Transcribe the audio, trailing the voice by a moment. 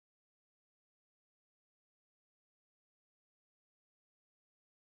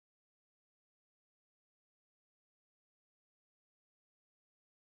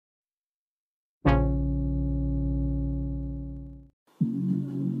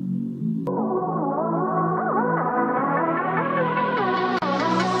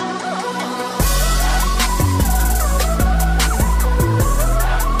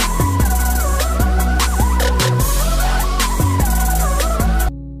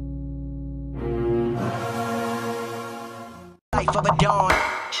life of AdorN.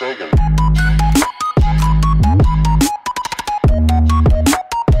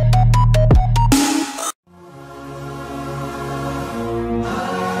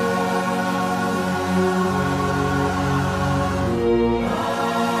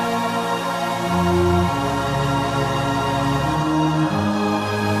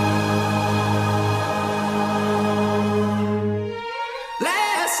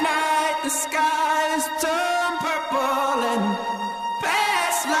 Last night the skies turned purple and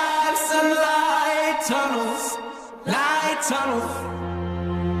past lives and light tunnels.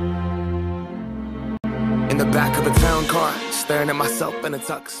 In the back of a town car, staring at myself in a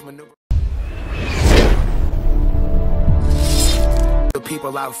tux maneuver. The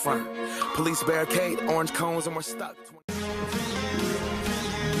people out front, police barricade, orange cones, and we're stuck.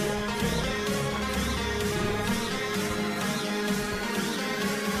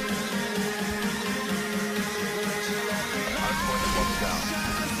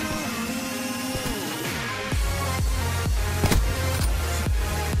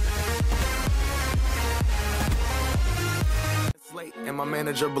 And my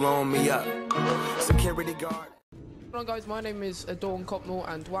manager blowing me up. Security guard. Hello guys, my name is AdorN Cosmic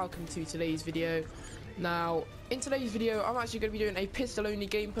and welcome to today's video. Now, in today's video, I'm actually going to be doing a pistol only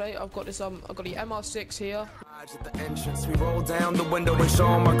gameplay. I've got this I've got the MR6 here. At the entrance, we roll down the window and show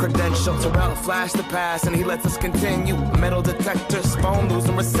him our credentials. Terrell flash the pass and he lets us continue. Metal detectors, phone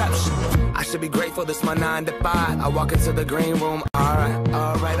losing reception. I should be grateful this my 9 to 5. I walk into the green room.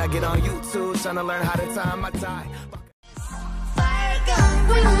 Alright, I get on YouTube trying to learn how to tie my tie.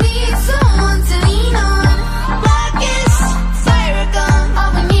 We need someone to lean on. Blackest fire gun.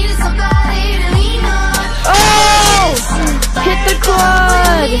 All we need is somebody to lean on. Oh! Hit the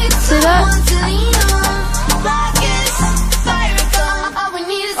quad! Sit up. Blackest fire gun. All we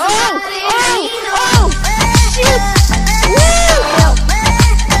need is somebody to lean on. Oh! Shit! Woo!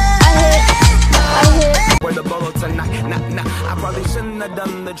 I hit. Where the bolo tonight? Nah. I probably shouldn't have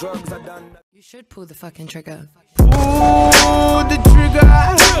done the drugs I done. You should pull the fucking trigger. Pull the trigger.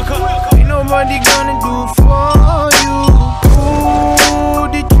 Ain't nobody gonna do it for you. Pull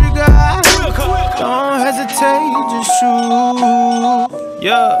the trigger. Don't hesitate, just shoot.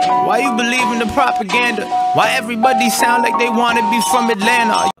 Yeah, why you believe in the propaganda? Why everybody sound like they wanna be from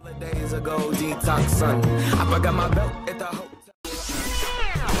Atlanta? Days ago, detox son. I forgot my belt at the hotel.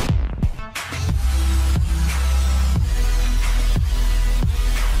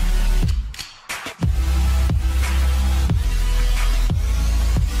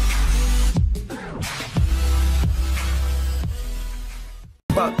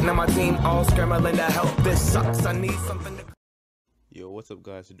 Now my team all scrambling to help. This sucks. I need something to. Yo, what's up,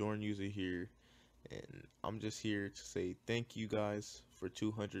 guys? AdorN user here, and I'm just here to say thank you guys for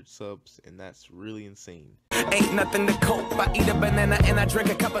 200 subs, and that's really insane. Ain't nothing to cope. I eat a banana and I drink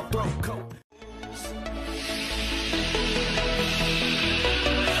a cup of throat coat.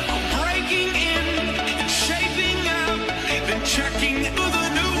 Breaking in, shaping up, then checking to the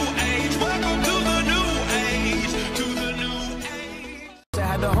new age. Welcome to the new age, to the new age. I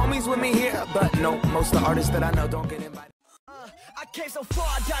had the homies with me here, but no, most of the artists that I know don't get invited. I came so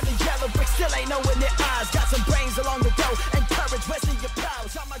far down the yellow brick, still ain't knowing their eyes. Got some brains along the go, and courage resting your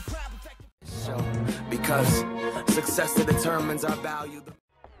plows. On my ground, Show, because success that determines our value.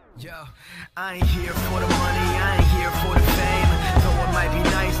 yo, I ain't here for the money, I ain't here for the fame. Though it might be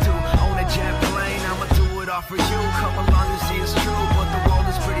nice to own a jet plane, I'ma do it all for you. Come along and see it's true, but the world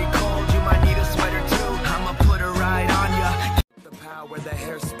is pretty cold. You might need a sweater too. I'ma put a ride on ya. Power, the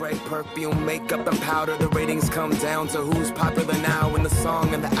hairspray, perfume, makeup, and powder. The ratings come down to who's popular now in the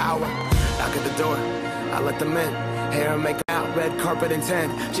song and the hour. Knock at the door, I let them in. Hair and makeup out, red carpet and tan.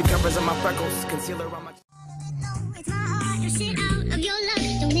 She covers up my freckles, concealer on my. It's my heart to sit out of your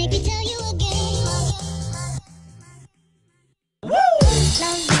life. Don't make me tell you again. Woo!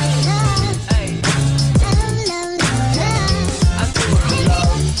 Love, love, love. Hey. Love, love, love, love. I do it,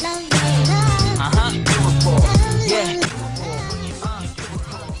 love. Love, love, love.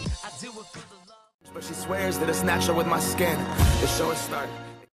 do it for, yeah. But she swears that it's natural with my skin. The show is starting.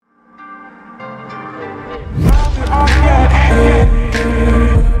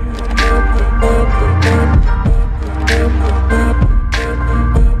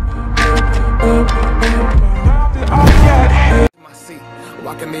 My seat,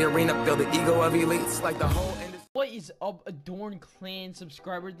 walking the arena, feel the ego of elites like the whole industry. What is up, AdorN Clan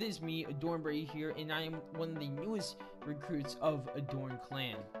subscriber? This is me, AdorN Brady here, and I am one of the newest recruits of AdorN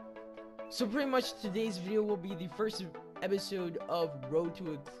Clan. So pretty much today's video will be the first episode of Road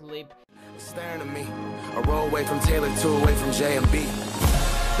to a Clip. Staring at me, a roll away from Taylor, 2 away from J and B.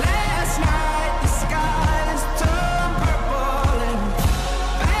 Last night the skies turned purple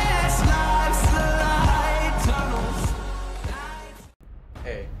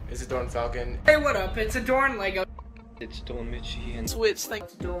AdorN Falcon. Hey, what up? It's AdorN Lego. It's AdorN Mitchie and Switch, thank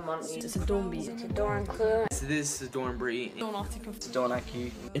It's AdorN Monty. It's AdorN B. It's AdorN Clue. this is AdorN Bree. It's AdorN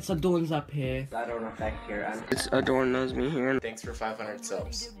IQ. It's AdorN's up here. AdorN Effect here, and It's AdorN Knows Me here. Thanks for 500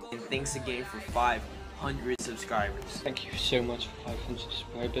 subs. and thanks again for 500 subscribers. Thank you so much for 500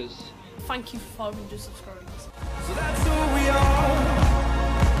 subscribers. Thank you for 500 subscribers. So that's who we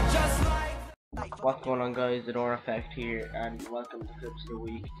are. Just like. What's going on, guys? AdorN Effect here, and welcome to Clips of the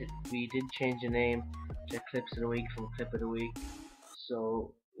Week. We did change the name to Clips of the Week from Clip of the Week,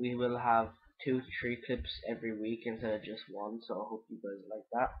 so we will have 2 to 3 clips every week instead of just one, so I hope you guys like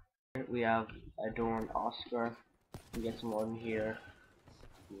that. We have AdorN Oscar. He gets one here,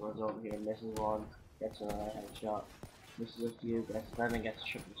 he goes over here, misses one, gets another headshot, misses a few, gets 10 and gets a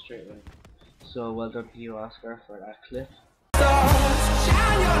triple straight away. So well done to you, Oscar, for that clip.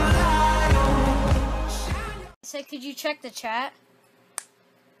 So could you check the chat?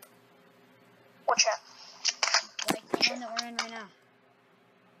 What chat? Like the one that we're in right now.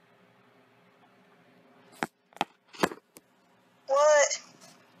 What?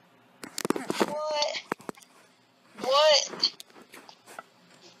 What?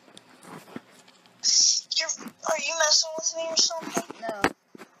 Are you messing with me or something? No,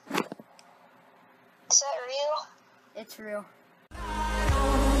 Is that real? it's real.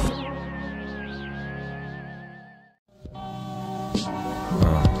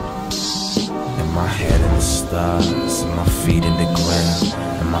 And my head in the stars, and my feet in the ground,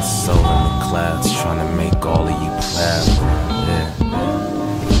 and my soul in the clouds, trying to make all of you proud.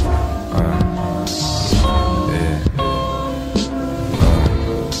 Yeah.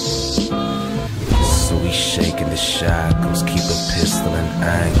 So we shaking the shackles, keep a pistol and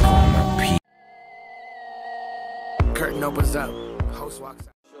angle on my peak. Curtain opens up. Host walks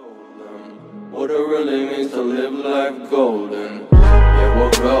out. What it really means to live life golden. Yeah,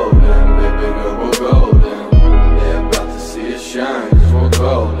 we're golden, baby girl, we're golden. They're about to see us shine, cause we're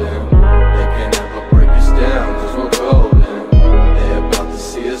golden. They can never break us down, cause we're golden. They're about to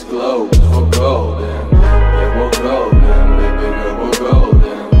see us glow, cause we're golden. Yeah, we're golden, baby girl, we're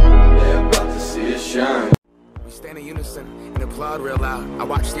golden. They're about to see us shine. We stand in unison and applaud real loud. I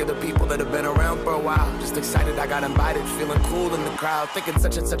watch the other people that have been around for a while. Just excited I got invited, feeling cool in the crowd. Thinking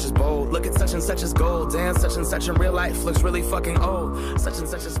such and such is bold. Look at such and such is gold. Damn, such and such in real life looks really fucking old. Such and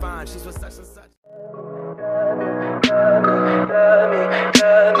such is fine. She's with such and such.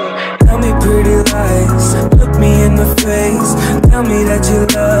 Tell me pretty lies, look me in the face. Tell me that you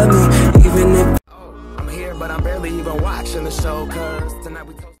love me, even if I'm here, but I'm barely even watching the show. Cause tonight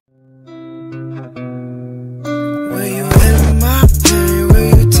we toast. will you end my pain?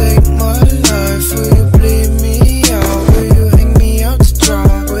 Will you take my life? Will you bleed me out? Will you hang me out to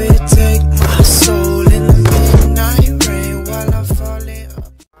dry? Will you take my soul in the midnight rain while I'm falling up?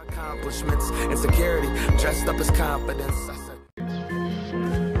 Accomplishments, insecurity, dressed up as confidence. I said,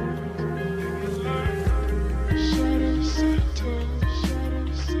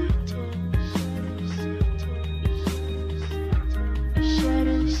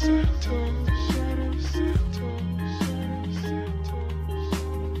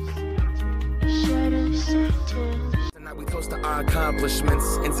 tonight we toast to our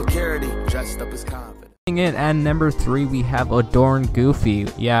accomplishments, insecurity, dressed up as confidence. In and number 3 we have AdorN Goofy.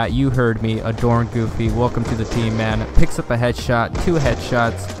 Yeah, you heard me, AdorN Goofy. Welcome to the team, man. Picks up a headshot, 2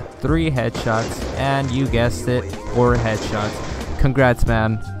 headshots, 3 headshots, and you guessed it, 4 headshots. Congrats,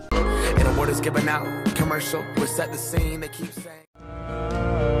 man. An award is given out, commercial, we set the scene, they keep saying.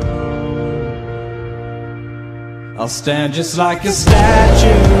 I'll stand just like a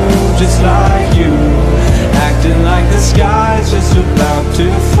statue, just like you, acting like the sky's just about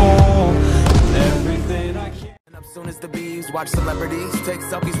to fall. Everything I can. And up soon as the bees, watch celebrities, take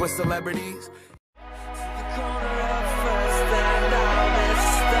selfies with celebrities.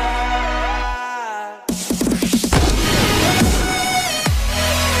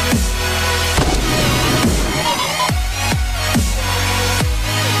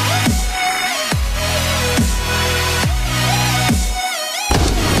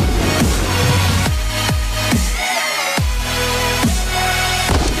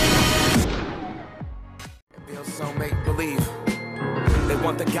 So make believe. They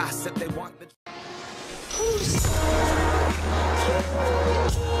want the gossip, they want the.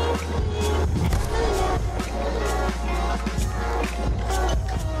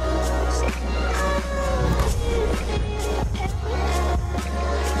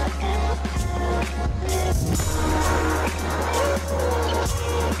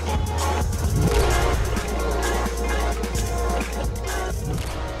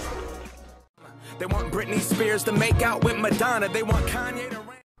 They want Britney Spears to make out with Madonna. They want Kanye to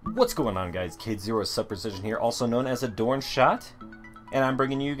rant. What's going on, guys? K0 Sub-Precision here, also known as AdorN Shot, and I'm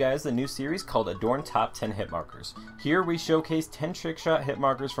bringing you guys the new series called AdorN Top 10 Hit Markers. Here we showcase 10 trick shot hit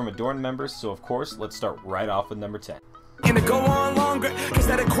markers from AdorN members, so of course, let's start right off with number 10. And to go on longer, cause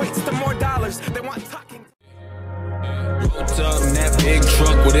that equates to more dollars. They want talking. Rolled up in that big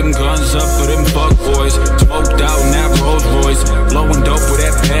truck with them guns up for them fuck boys. Smoked out in that Rolls Royce, blowing dope with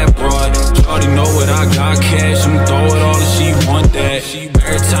that bad broad. Shawty know what I got, cash, I'm throw it all if she want that.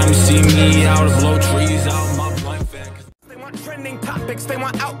 Every time you see me out, I blow trees out my blunt fat. They want trending topics, they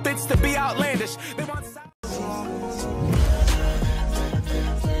want outfits to be outlandish. They want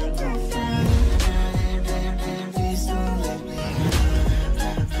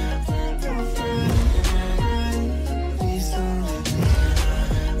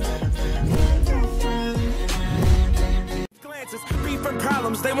beef and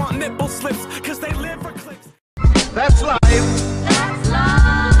problems, they want nipple slips, cause they live for clicks. That's life. That's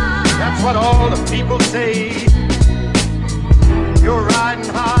life. That's what all the people say. You're riding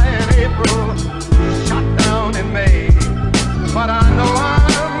high in April, shot down in May. But I know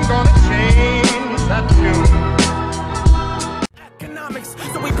I'm gonna change that tune. Economics,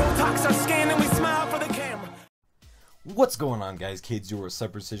 so we Botox our skin and we smile for the camera. What's going on, guys? K0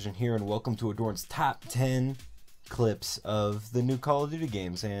 Sub-Precision here, and welcome to AdorN's Top 10 clips of the new Call of Duty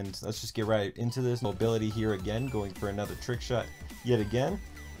games. And let's just get right into this. Mobility here again, going for another trick shot yet again,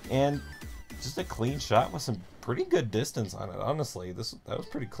 and just a clean shot with some pretty good distance on it. Honestly, that was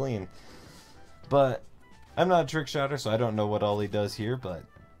pretty clean, but I'm not a trick shotter, so I don't know what all he does here, but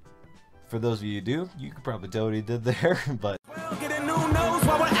for those of you who do, you could probably tell what he did there. But we'll get a new nose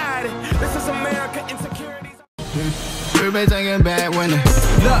while we're at it. This is America, insecurities. Everybody thinking bad when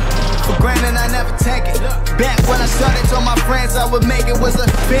look, for granted I never take it. Back when I started, told my friends I would make it. Was a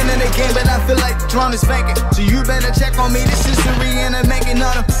fan in the game, but I feel like the throne is vacant. So you better check on me, this history and the making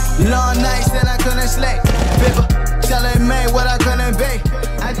of them long nights that I couldn't slay. Paper, telling me what I couldn't be.